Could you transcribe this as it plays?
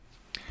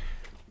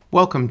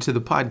Welcome to the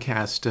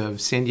podcast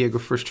of San Diego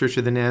First Church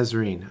of the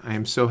Nazarene. I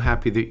am so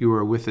happy that you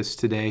are with us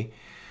today.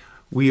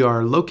 We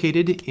are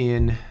located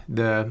in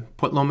the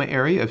Point Loma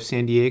area of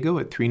San Diego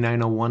at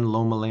 3901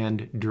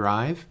 Lomaland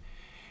Drive,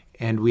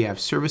 and we have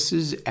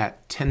services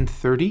at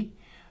 10:30,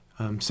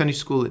 Sunday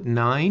school at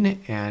 9,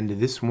 and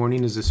this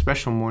morning is a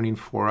special morning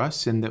for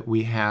us in that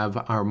we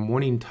have our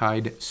Morning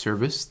Tide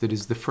service that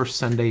is the first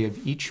Sunday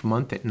of each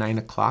month at 9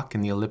 o'clock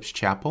in the Ellipse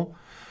Chapel.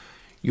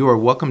 You are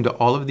welcome to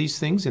all of these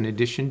things in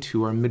addition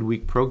to our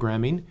midweek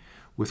programming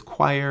with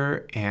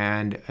choir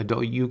and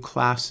adult youth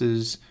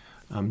classes,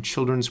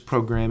 children's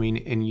programming,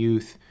 and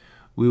youth.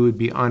 We would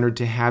be honored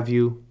to have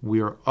you.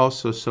 We are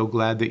also so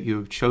glad that you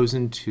have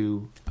chosen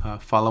to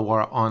follow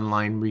our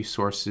online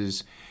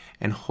resources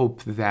and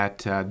hope that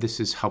this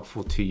is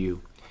helpful to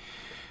you.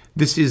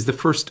 This is the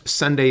first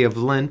Sunday of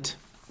Lent,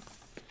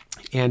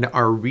 and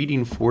our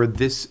reading for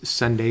this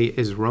Sunday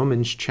is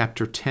Romans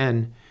chapter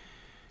 10,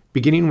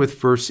 beginning with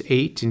verse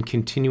 8 and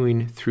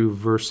continuing through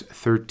verse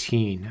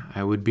 13.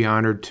 I would be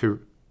honored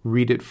to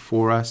read it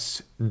for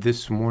us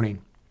this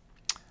morning.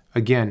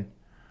 Again,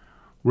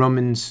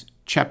 Romans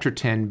chapter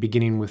 10,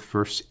 beginning with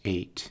verse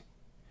 8.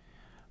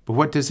 But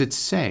what does it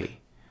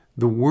say?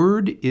 The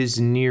word is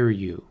near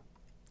you.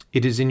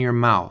 It is in your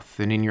mouth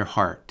and in your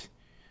heart.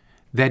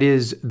 That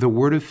is the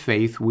word of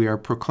faith we are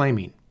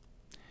proclaiming.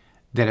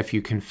 That if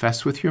you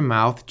confess with your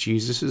mouth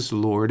Jesus is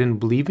Lord and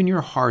believe in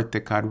your heart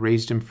that God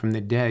raised him from the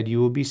dead, you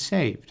will be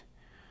saved.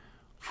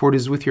 For it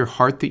is with your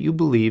heart that you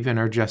believe and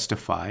are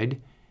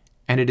justified,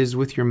 and it is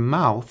with your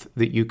mouth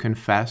that you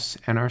confess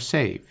and are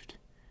saved.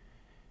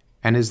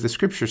 And as the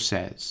scripture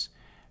says,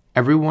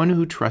 everyone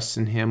who trusts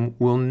in him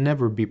will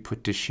never be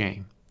put to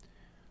shame.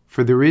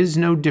 For there is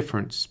no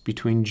difference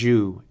between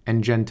Jew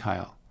and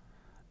Gentile.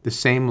 The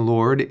same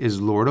Lord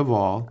is Lord of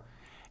all,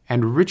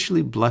 and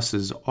richly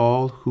blesses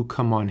all who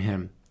come on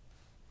him.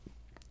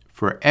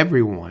 For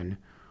everyone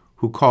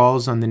who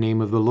calls on the name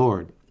of the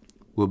Lord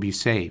will be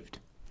saved.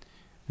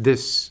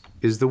 This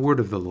is the word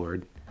of the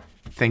Lord.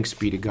 Thanks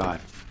be to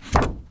God.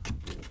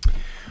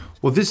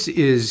 Well, this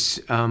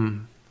is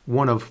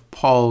one of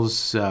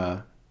Paul's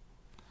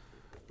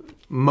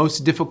most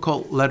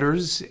difficult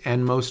letters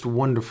and most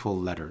wonderful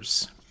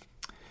letters.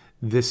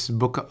 This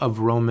book of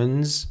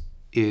Romans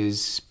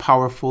is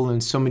powerful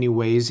in so many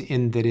ways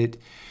in that it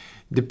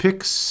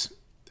depicts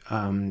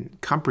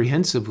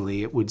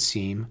comprehensively, it would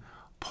seem,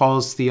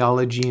 Paul's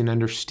theology and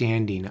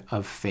understanding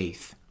of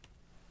faith.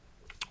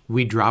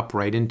 We drop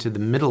right into the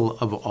middle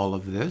of all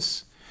of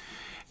this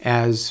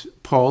as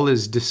Paul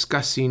is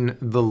discussing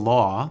the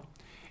law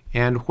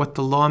and what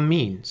the law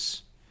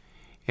means.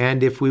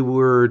 And if we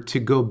were to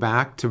go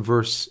back to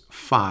verse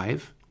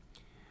 5,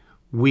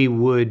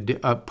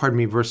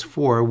 verse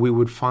 4, we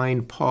would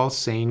find Paul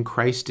saying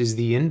Christ is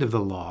the end of the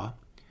law,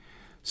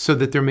 so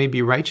that there may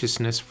be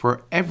righteousness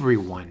for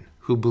everyone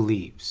who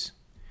believes.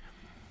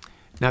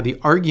 Now, the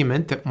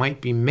argument that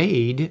might be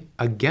made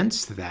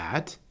against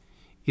that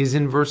is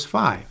in verse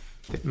 5,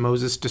 that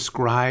Moses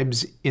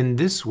describes in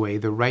this way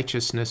the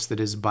righteousness that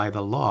is by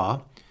the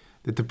law,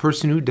 that the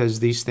person who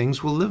does these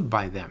things will live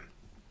by them.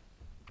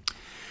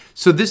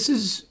 So this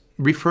is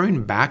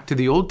referring back to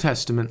the Old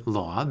Testament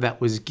law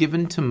that was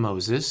given to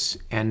Moses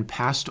and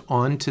passed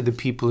on to the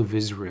people of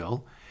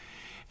Israel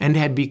and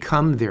had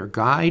become their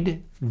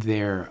guide,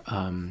 their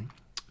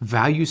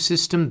value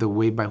system, the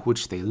way by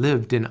which they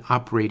lived and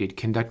operated,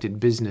 conducted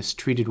business,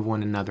 treated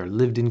one another,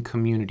 lived in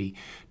community,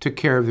 took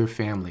care of their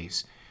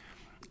families.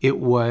 It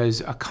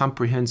was a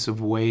comprehensive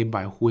way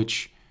by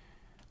which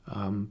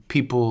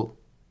people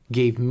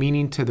gave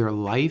meaning to their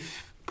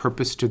life,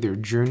 purpose to their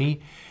journey,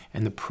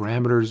 and the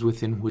parameters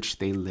within which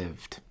they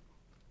lived.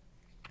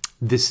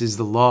 This is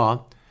the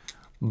law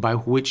by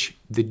which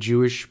the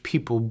Jewish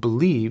people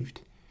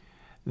believed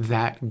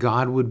that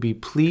God would be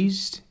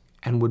pleased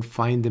and would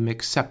find them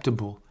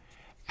acceptable,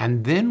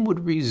 and then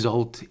would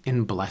result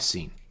in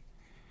blessing.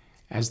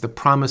 As the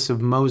promise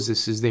of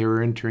Moses as they were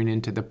entering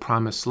into the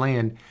promised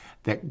land,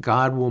 that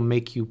God will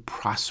make you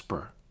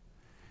prosper.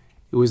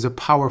 It was a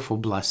powerful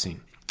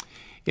blessing.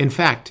 In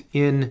fact,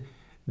 in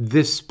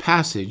this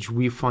passage,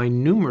 we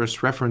find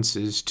numerous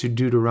references to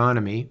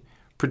Deuteronomy,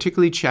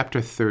 particularly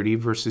chapter 30,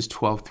 verses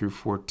 12 through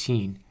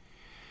 14.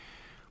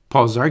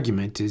 Paul's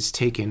argument is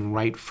taken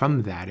right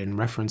from that in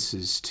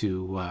references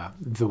to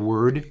the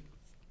Word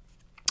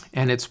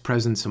and its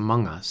presence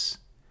among us.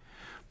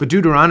 But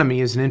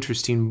Deuteronomy is an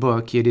interesting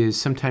book. It is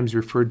sometimes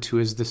referred to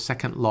as the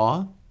second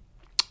law,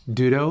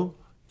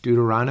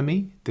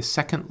 Deuteronomy, the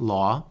second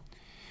law.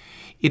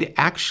 It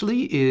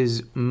actually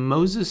is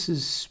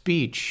Moses'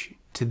 speech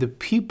to the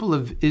people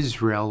of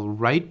Israel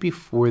right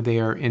before they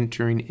are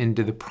entering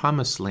into the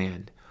promised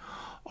land.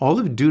 All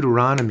of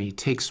Deuteronomy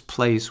takes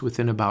place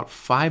within about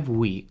 5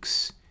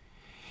 weeks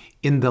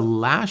in the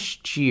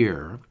last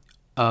year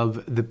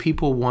of the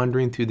people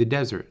wandering through the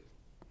desert.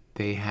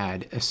 They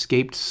had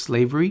escaped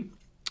slavery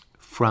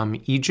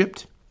from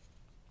Egypt.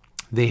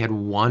 They had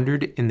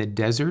wandered in the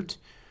desert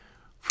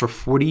for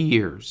 40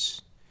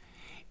 years.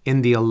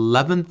 In the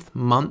 11th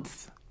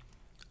month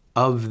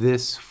of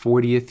this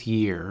 40th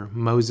year,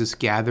 Moses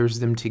gathers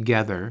them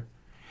together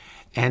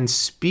and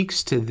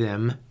speaks to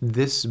them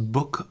this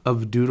book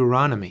of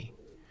Deuteronomy.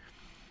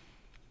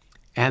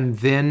 And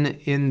then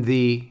in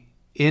the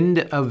end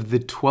of the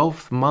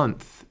 12th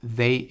month,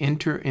 they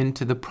enter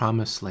into the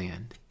promised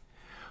land.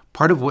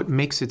 Part of what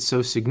makes it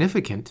so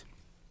significant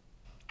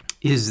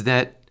is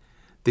that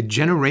the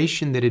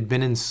generation that had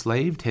been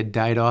enslaved had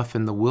died off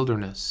in the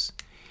wilderness.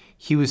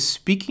 He was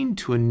speaking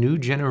to a new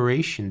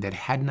generation that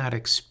had not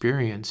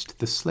experienced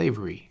the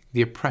slavery,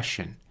 the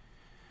oppression,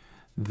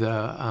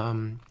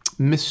 the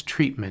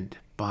mistreatment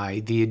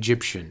by the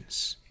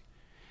Egyptians.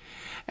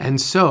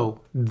 And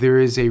so there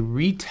is a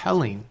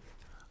retelling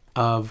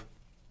of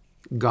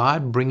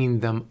God bringing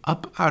them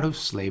up out of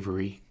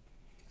slavery,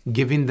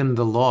 giving them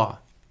the law,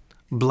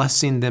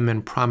 blessing them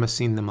and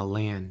promising them a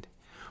land.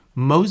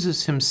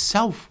 Moses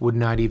himself would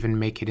not even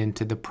make it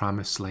into the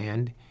promised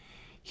land.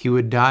 He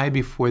would die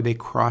before they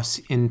cross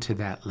into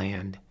that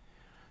land.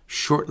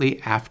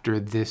 Shortly after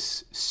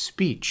this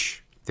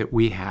speech that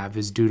we have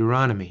is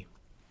Deuteronomy.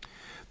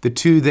 The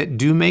two that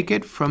do make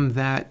it from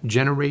that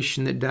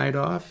generation that died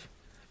off,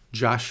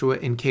 Joshua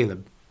and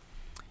Caleb.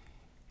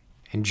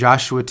 And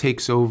Joshua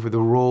takes over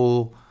the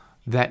role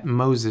that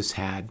Moses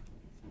had,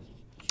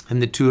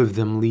 and the two of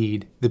them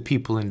lead the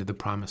people into the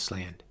promised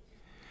land.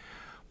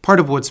 Part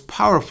of what's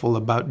powerful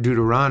about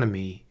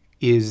Deuteronomy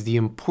is the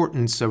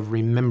importance of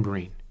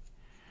remembering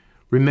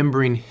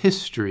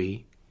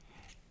history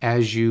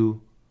as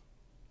you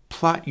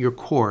plot your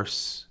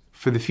course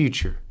for the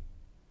future.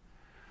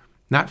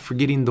 Not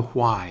forgetting the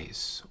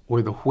whys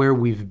or the where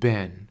we've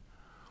been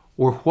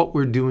or what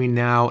we're doing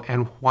now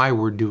and why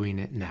we're doing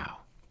it now.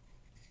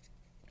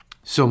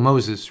 So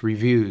Moses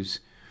reviews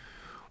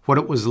what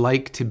it was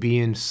like to be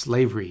in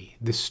slavery,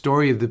 the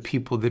story of the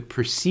people that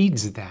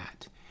precedes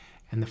that,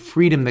 and the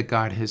freedom that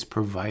God has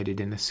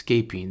provided in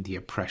escaping the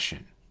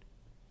oppression.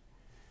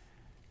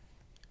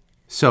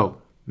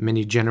 So,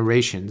 many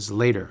generations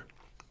later,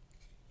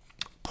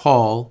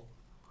 Paul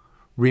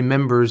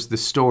remembers the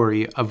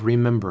story of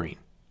remembering.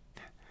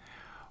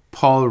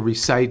 Paul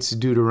recites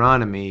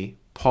Deuteronomy.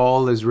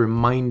 Paul is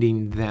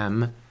reminding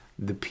them,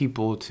 the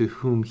people to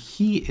whom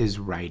he is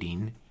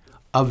writing,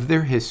 of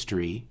their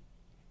history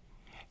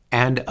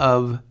and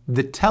of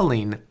the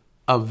telling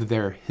of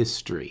their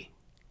history.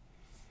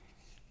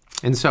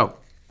 And so,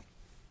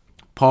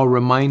 Paul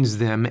reminds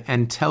them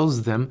and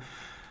tells them,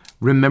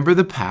 remember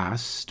the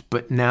past,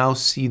 but now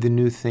see the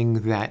new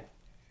thing that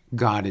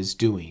God is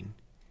doing.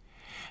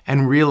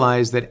 And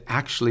realize that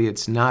actually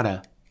it's not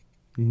a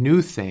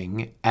new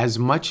thing as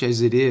much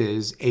as it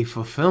is a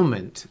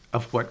fulfillment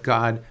of what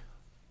God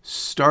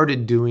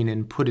started doing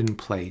and put in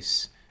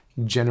place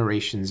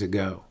generations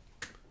ago.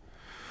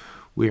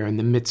 We are in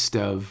the midst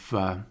of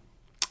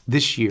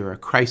this year a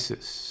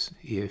crisis.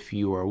 If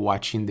you are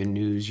watching the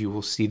news, you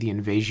will see the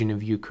invasion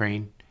of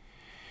Ukraine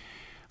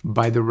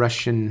by the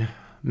Russian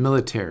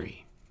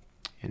military.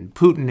 And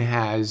Putin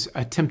has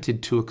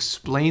attempted to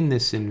explain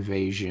this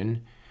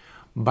invasion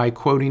by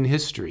quoting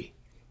history,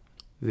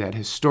 that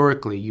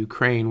historically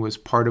Ukraine was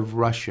part of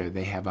Russia.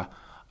 They have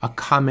a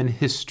common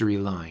history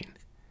line.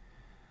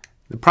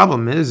 The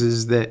problem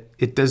is that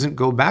it doesn't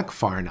go back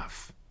far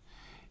enough.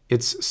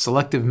 It's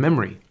selective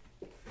memory.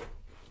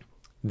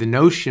 The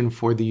notion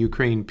for the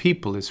Ukrainian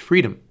people is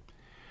freedom.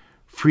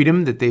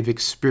 Freedom that they've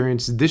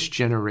experienced this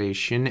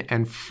generation,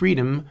 and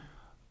freedom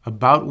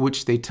about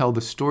which they tell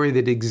the story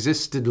that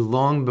existed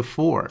long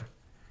before.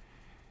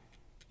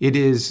 It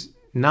is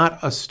not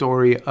a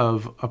story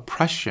of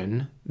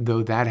oppression,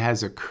 though that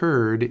has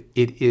occurred.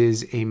 It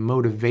is a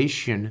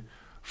motivation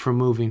for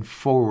moving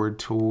forward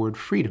toward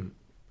freedom.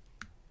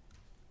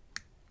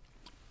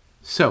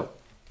 So,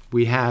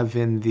 we have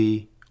in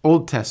the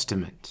Old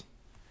Testament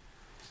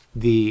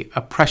the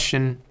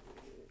oppression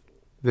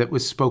that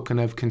was spoken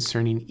of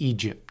concerning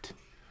Egypt.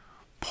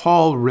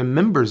 Paul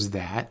remembers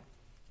that,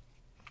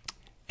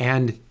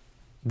 and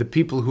the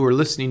people who are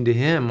listening to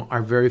him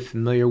are very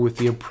familiar with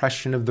the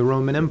oppression of the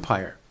Roman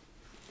Empire.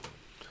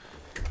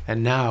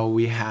 And now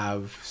we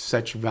have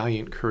such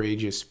valiant,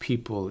 courageous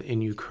people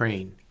in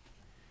Ukraine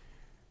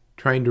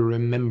trying to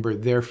remember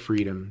their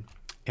freedom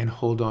and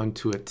hold on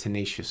to it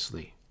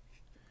tenaciously.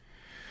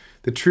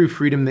 The true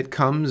freedom that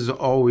comes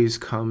always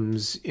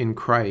comes in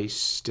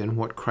Christ and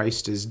what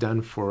Christ has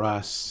done for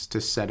us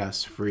to set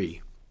us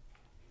free.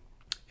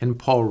 And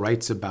Paul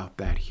writes about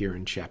that here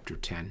in chapter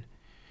 10.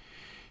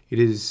 It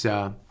is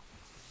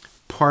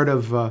part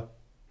of a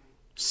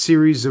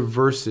series of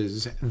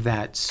verses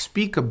that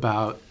speak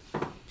about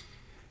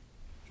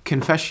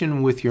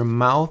confession with your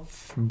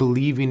mouth,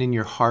 believing in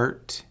your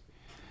heart.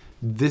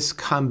 This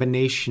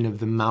combination of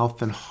the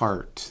mouth and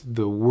heart,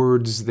 the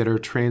words that are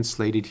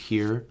translated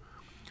here,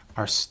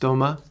 are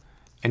stoma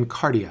and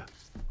cardia,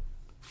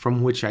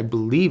 from which I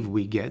believe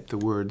we get the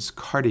words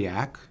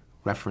cardiac,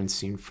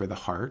 referencing for the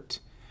heart,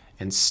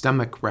 and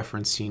stomach,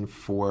 referencing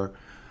for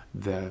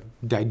the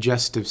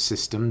digestive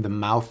system, the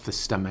mouth, the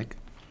stomach.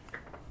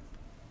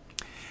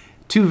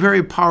 Two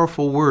very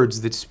powerful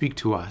words that speak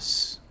to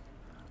us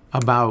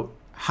about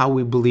how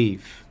we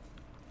believe.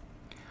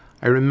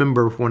 I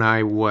remember when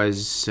I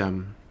was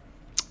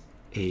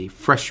a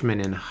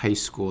freshman in high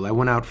school, I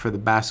went out for the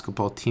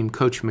basketball team.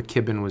 Coach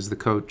McKibben was the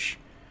coach.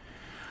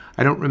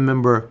 I don't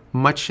remember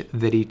much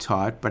that he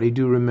taught, but I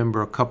do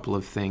remember a couple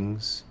of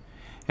things.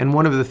 And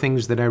one of the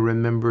things that I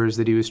remember is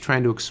that he was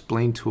trying to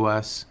explain to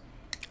us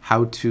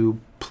how to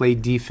play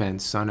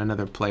defense on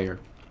another player.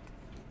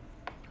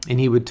 And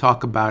he would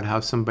talk about how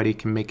somebody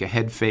can make a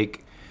head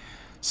fake,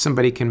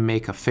 somebody can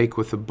make a fake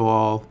with the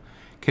ball,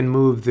 can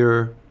move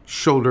their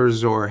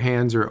shoulders or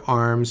hands or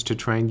arms to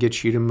try and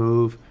get you to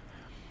move,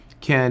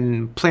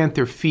 can plant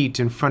their feet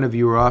in front of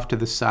you or off to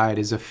the side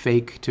as a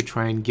fake to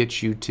try and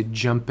get you to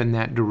jump in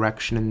that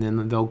direction, and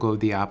then they'll go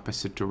the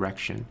opposite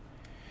direction.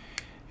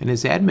 And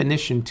his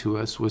admonition to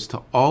us was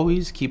to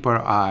always keep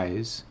our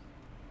eyes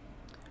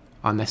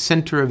on the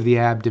center of the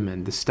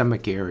abdomen, the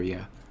stomach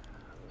area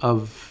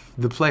of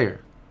the player.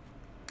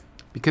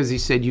 Because he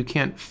said you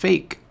can't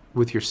fake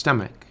with your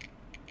stomach.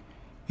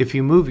 If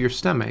you move your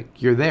stomach,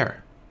 you're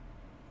there.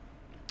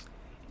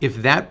 If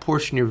that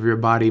portion of your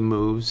body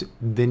moves,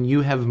 then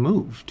you have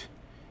moved.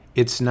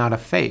 It's not a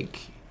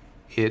fake.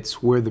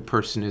 It's where the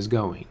person is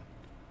going.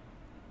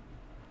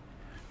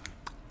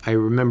 I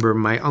remember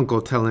my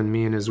uncle telling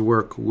me in his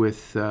work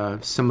with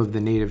some of the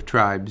native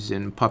tribes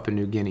in Papua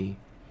New Guinea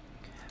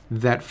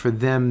that for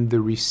them the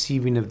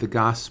receiving of the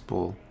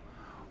gospel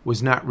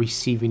was not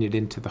receiving it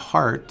into the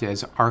heart,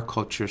 as our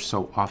culture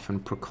so often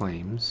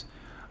proclaims,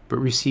 but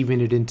receiving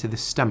it into the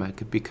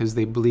stomach, because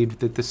they believed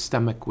that the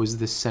stomach was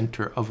the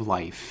center of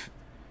life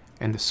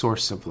and the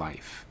source of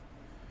life.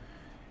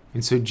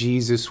 And so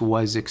Jesus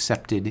was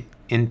accepted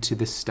into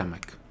the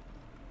stomach.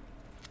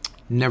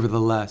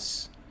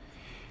 Nevertheless,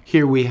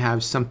 here we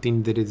have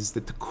something that is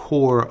at the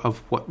core of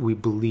what we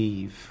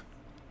believe.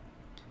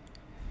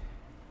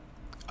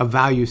 A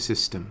value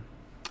system,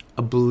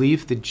 a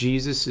belief that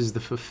Jesus is the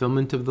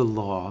fulfillment of the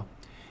law,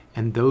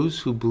 and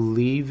those who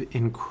believe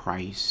in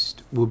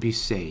Christ will be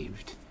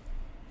saved.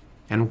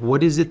 And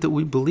what is it that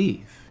we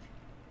believe?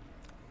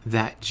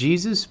 That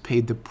Jesus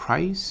paid the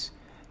price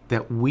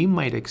that we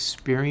might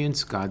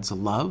experience God's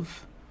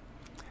love,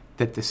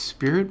 that the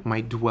Spirit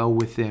might dwell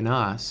within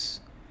us,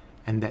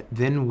 and that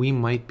then we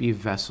might be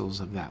vessels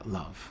of that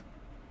love.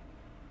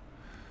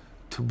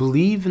 To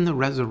believe in the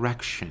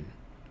resurrection,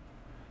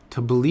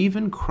 to believe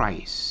in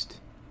Christ,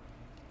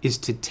 is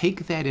to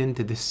take that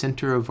into the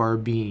center of our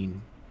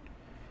being.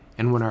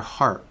 And when our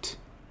heart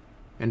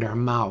and our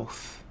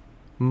mouth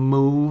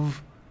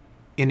move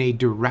in a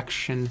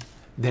direction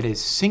that is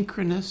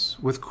synchronous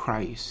with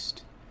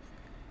Christ,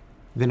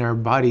 then our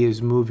body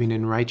is moving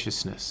in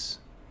righteousness.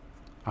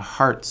 Our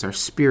hearts, our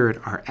spirit,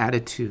 our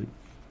attitude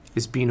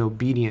is being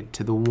obedient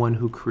to the one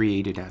who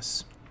created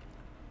us.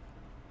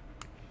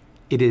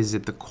 It is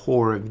at the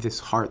core of this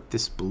heart,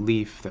 this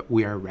belief, that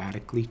we are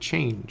radically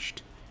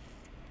changed.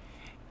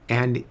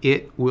 And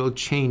it will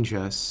change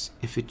us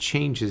if it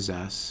changes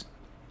us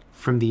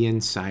from the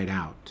inside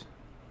out.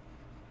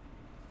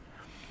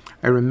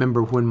 I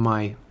remember when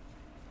my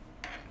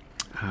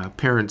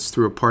parents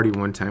threw a party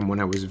one time when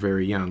I was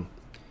very young.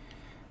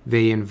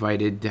 They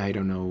invited,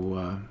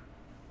 12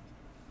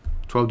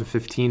 to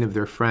 15 of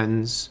their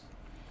friends.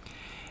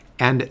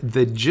 And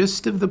the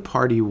gist of the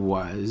party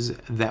was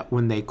that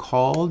when they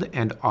called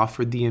and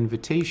offered the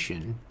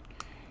invitation,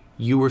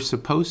 you were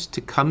supposed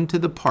to come to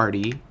the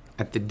party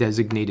at the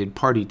designated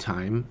party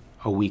time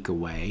a week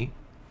away,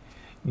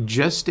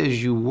 just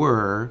as you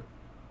were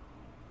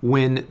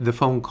when the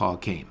phone call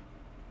came.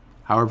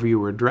 However you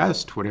were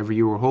dressed, whatever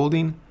you were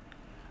holding,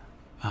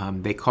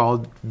 they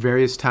called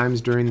various times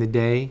during the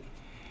day,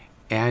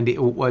 and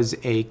it was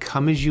a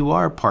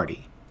come-as-you-are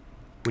party.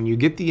 When you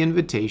get the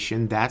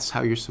invitation, that's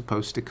how you're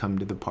supposed to come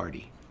to the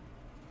party.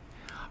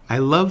 I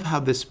love how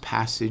this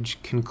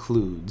passage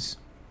concludes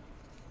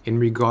in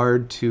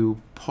regard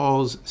to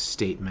Paul's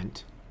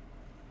statement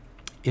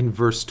in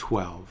verse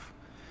 12.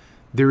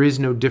 There is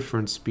no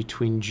difference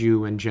between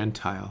Jew and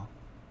Gentile.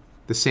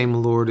 The same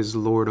Lord is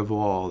Lord of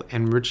all,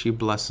 and richly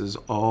blesses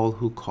all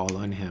who call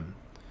on him.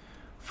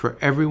 For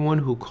everyone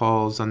who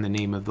calls on the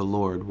name of the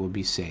Lord will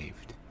be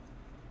saved.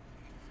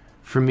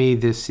 For me,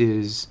 this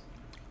is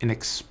an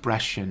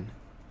expression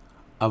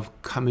of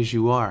come as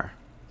you are.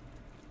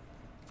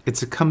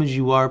 It's a come as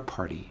you are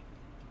party.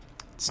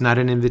 It's not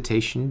an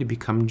invitation to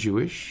become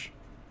Jewish,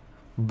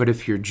 but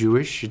if you're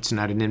Jewish, it's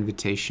not an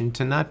invitation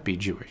to not be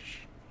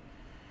Jewish.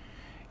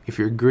 If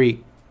you're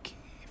Greek,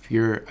 if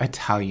you're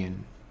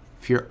Italian,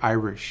 if you're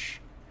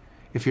Irish,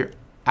 if you're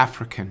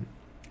African,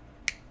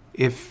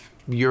 if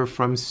you're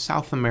from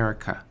South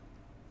America,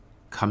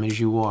 come as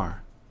you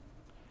are.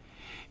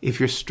 If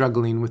you're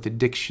struggling with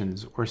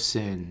addictions or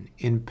sin,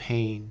 in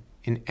pain,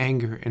 in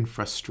anger and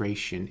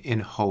frustration, in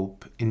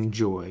hope, in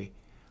joy,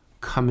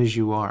 come as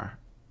you are.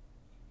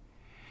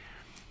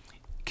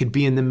 It could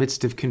be in the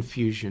midst of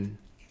confusion,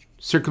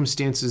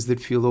 circumstances that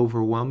feel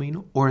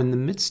overwhelming, or in the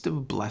midst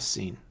of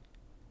blessing.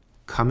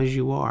 Come as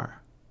you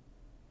are.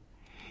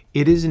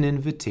 It is an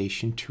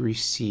invitation to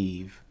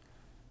receive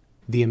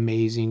the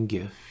amazing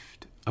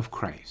gift of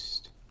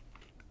Christ.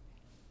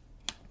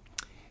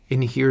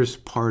 And here's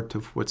part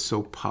of what's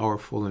so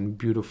powerful and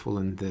beautiful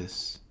in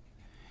this.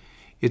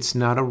 It's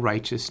not a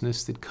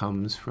righteousness that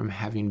comes from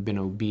having been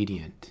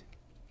obedient.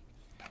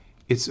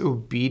 It's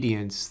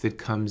obedience that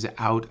comes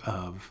out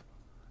of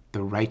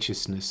the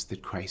righteousness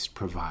that Christ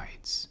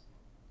provides.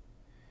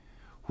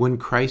 When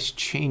Christ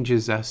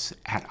changes us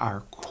at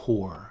our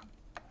core,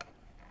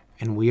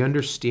 and we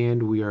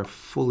understand we are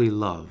fully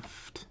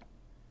loved,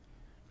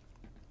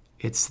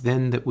 it's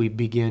then that we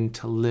begin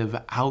to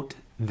live out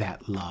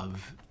that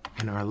love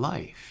in our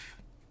life.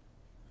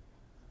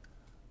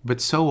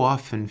 But so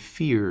often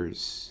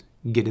fears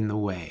get in the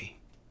way,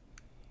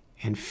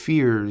 and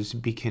fears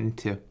begin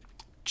to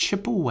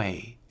chip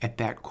away at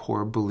that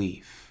core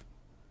belief.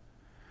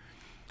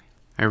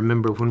 I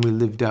remember when we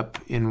lived up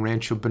in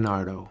Rancho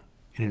Bernardo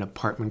in an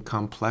apartment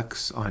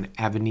complex on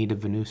Avenida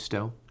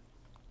Venusto.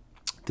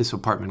 This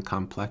apartment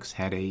complex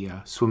had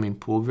a swimming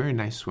pool, very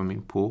nice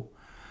swimming pool,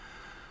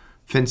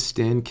 fenced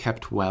in,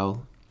 kept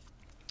well.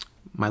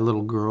 My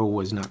little girl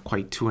was not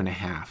quite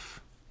 2.5.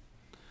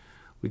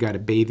 We got a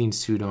bathing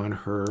suit on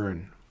her,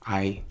 and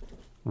I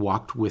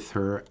walked with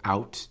her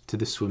out to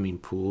the swimming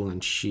pool,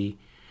 and she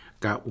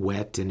got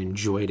wet and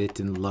enjoyed it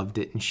and loved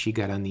it, and she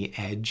got on the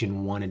edge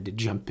and wanted to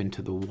jump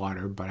into the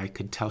water, but I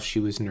could tell she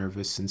was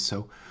nervous, and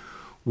so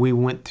we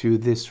went through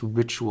this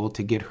ritual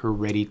to get her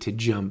ready to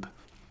jump.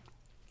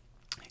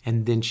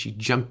 And then she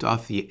jumped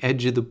off the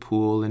edge of the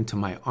pool into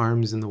my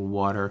arms in the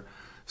water,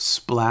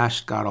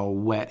 splashed, got all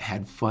wet,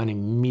 had fun,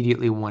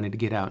 immediately wanted to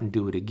get out and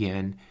do it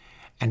again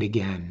and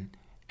again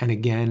and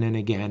again and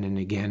again and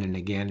again and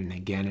again and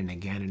again and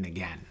again and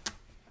again.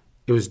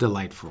 It was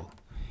delightful.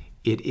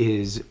 It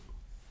is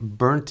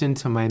burnt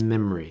into my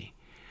memory.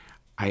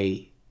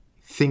 I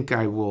think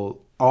I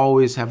will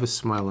always have a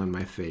smile on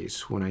my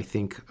face when I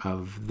think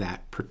of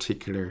that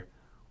particular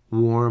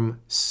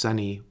warm,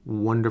 sunny,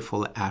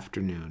 wonderful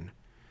afternoon.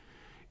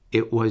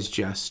 It was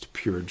just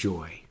pure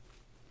joy.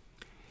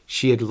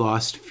 She had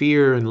lost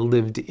fear and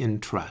lived in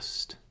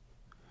trust.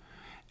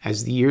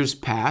 As the years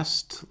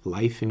passed,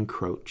 life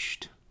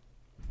encroached.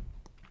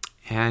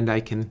 And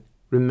I can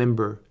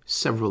remember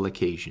several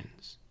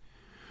occasions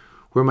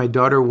where my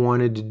daughter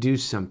wanted to do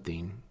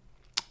something,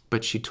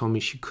 but she told me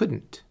she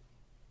couldn't.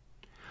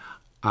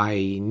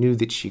 I knew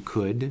that she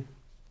could,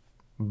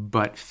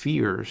 but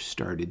fear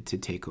started to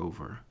take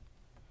over.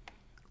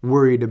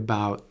 Worried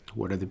about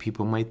what other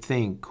people might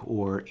think,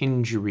 or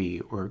injury,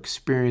 or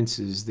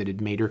experiences that had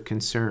made her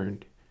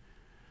concerned.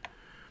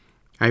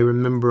 I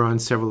remember on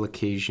several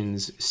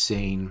occasions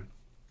saying,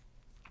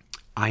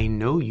 I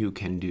know you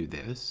can do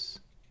this.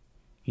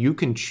 You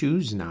can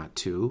choose not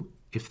to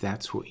if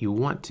that's what you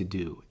want to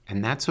do,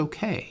 and that's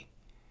okay.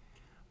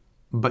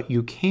 But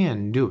you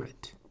can do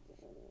it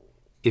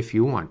if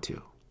you want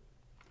to.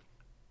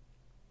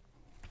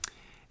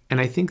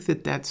 And I think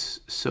that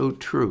that's so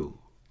true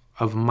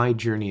of my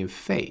journey of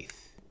faith.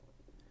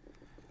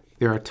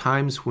 There are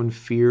times when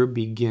fear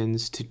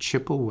begins to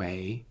chip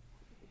away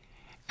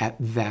at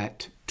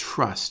that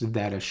trust,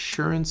 that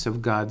assurance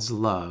of God's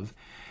love,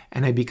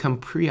 and I become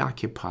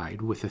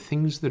preoccupied with the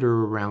things that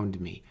are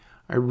around me.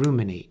 I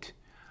ruminate.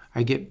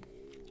 I get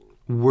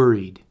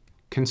worried,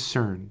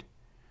 concerned.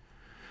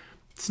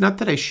 It's not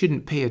that I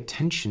shouldn't pay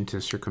attention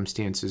to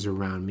circumstances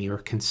around me or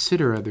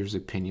consider others'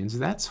 opinions.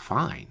 That's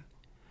fine.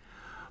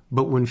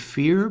 But when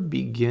fear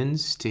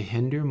begins to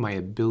hinder my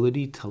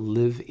ability to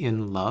live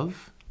in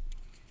love,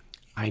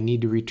 I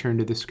need to return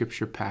to the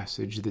scripture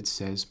passage that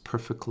says,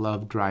 perfect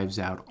love drives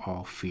out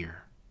all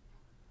fear.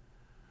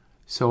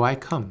 So I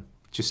come,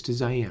 just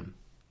as I am,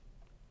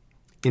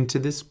 into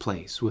this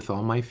place with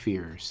all my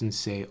fears and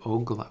say, oh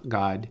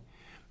God,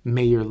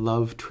 may your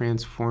love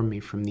transform me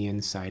from the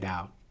inside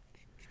out.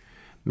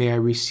 May I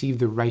receive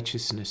the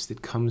righteousness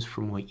that comes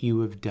from what you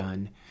have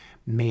done.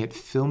 May it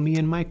fill me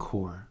in my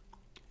core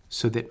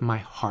so that my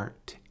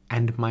heart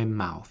and my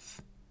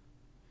mouth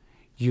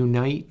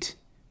unite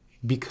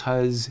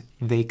because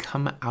they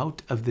come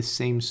out of the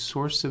same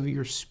source of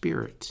your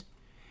Spirit.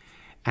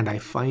 And I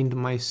find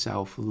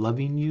myself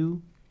loving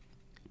you,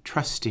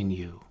 trusting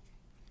you,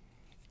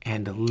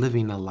 and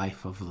living a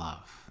life of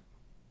love.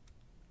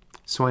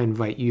 So I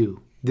invite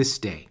you this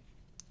day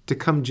to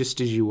come just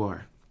as you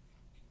are.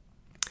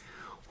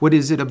 What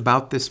is it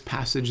about this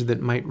passage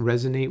that might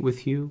resonate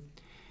with you?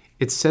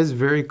 It says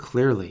very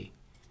clearly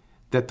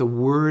that the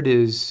word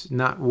is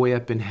not way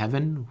up in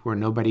heaven where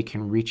nobody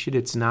can reach it.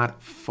 It's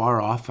not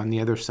far off on the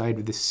other side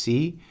of the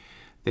sea,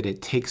 that it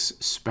takes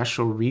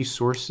special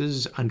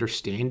resources,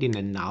 understanding,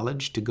 and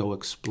knowledge to go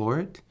explore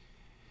it.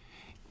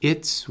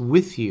 It's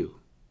with you.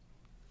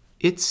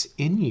 It's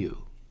in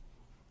you.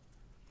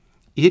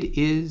 It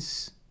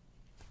is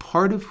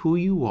part of who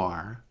you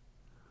are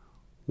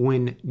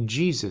when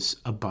Jesus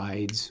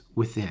abides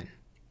within.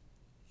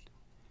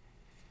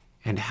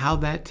 And how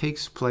that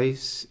takes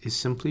place is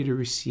simply to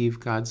receive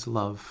God's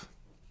love.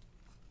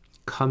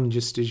 Come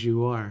just as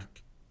you are,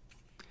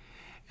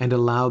 and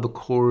allow the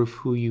core of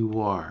who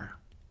you are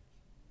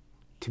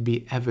to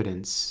be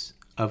evidence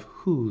of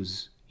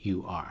whose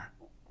you are.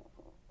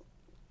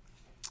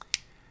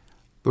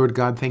 Lord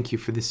God, thank you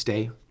for this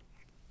day.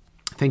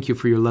 Thank you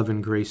for your love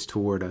and grace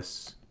toward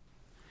us.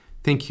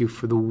 Thank you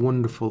for the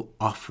wonderful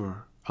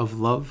offer of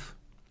love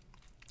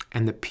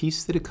and the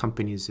peace that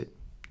accompanies it.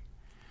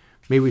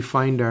 May we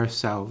find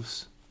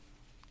ourselves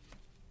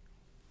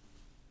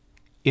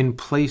in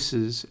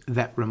places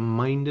that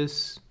remind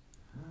us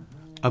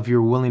of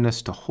your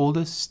willingness to hold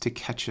us, to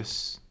catch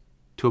us,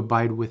 to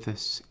abide with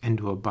us, and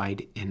to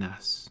abide in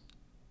us.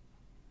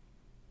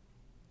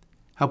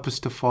 Help us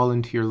to fall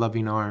into your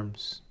loving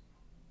arms.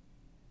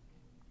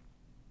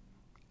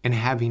 And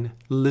having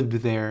lived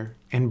there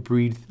and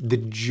breathed the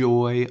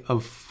joy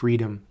of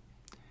freedom,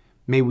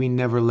 may we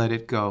never let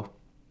it go.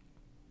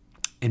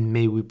 And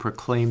may we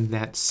proclaim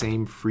that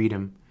same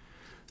freedom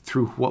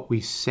through what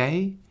we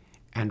say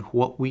and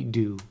what we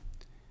do,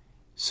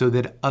 so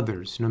that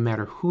others, no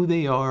matter who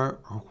they are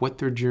or what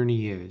their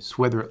journey is,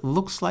 whether it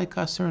looks like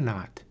us or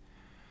not,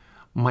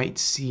 might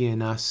see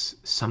in us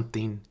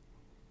something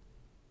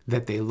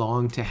that they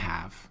long to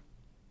have.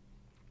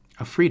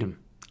 A freedom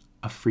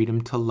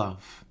to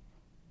love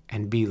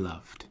and be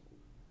loved.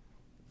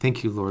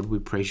 Thank you, Lord. We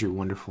praise your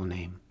wonderful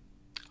name.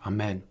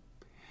 Amen.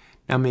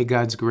 Now may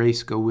God's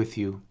grace go with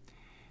you.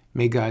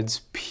 May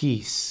God's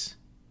peace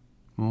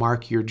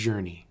mark your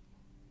journey.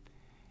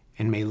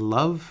 And may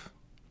love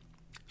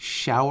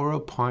shower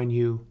upon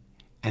you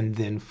and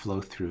then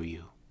flow through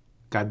you.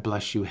 God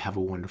bless you. Have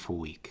a wonderful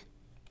week.